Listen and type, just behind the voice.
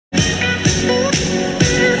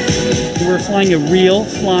we're flying a real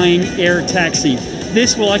flying air taxi.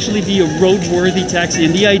 This will actually be a roadworthy taxi,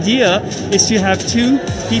 and the idea is to have two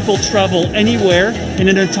people travel anywhere in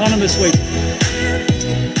an autonomous way.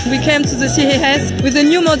 We came to the CES with a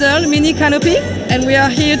new model, Mini Canopy, and we are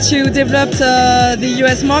here to develop the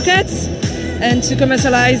US markets and to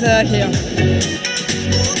commercialize here.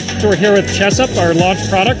 So we're here with ChessUp, our launch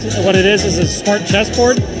product. What it is a smart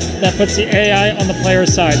chessboard that puts the AI on the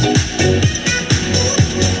player's side.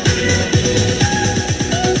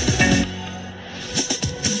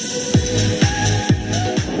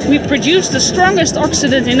 We produce the strongest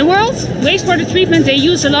oxidant in the world. Wastewater treatment, they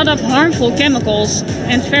use a lot of harmful chemicals,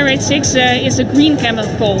 and ferrate 6 is a green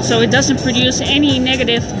chemical, so it doesn't produce any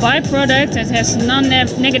negative byproduct. It has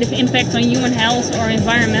non-negative impact on human health or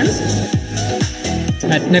environment.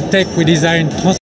 At Neptech, we design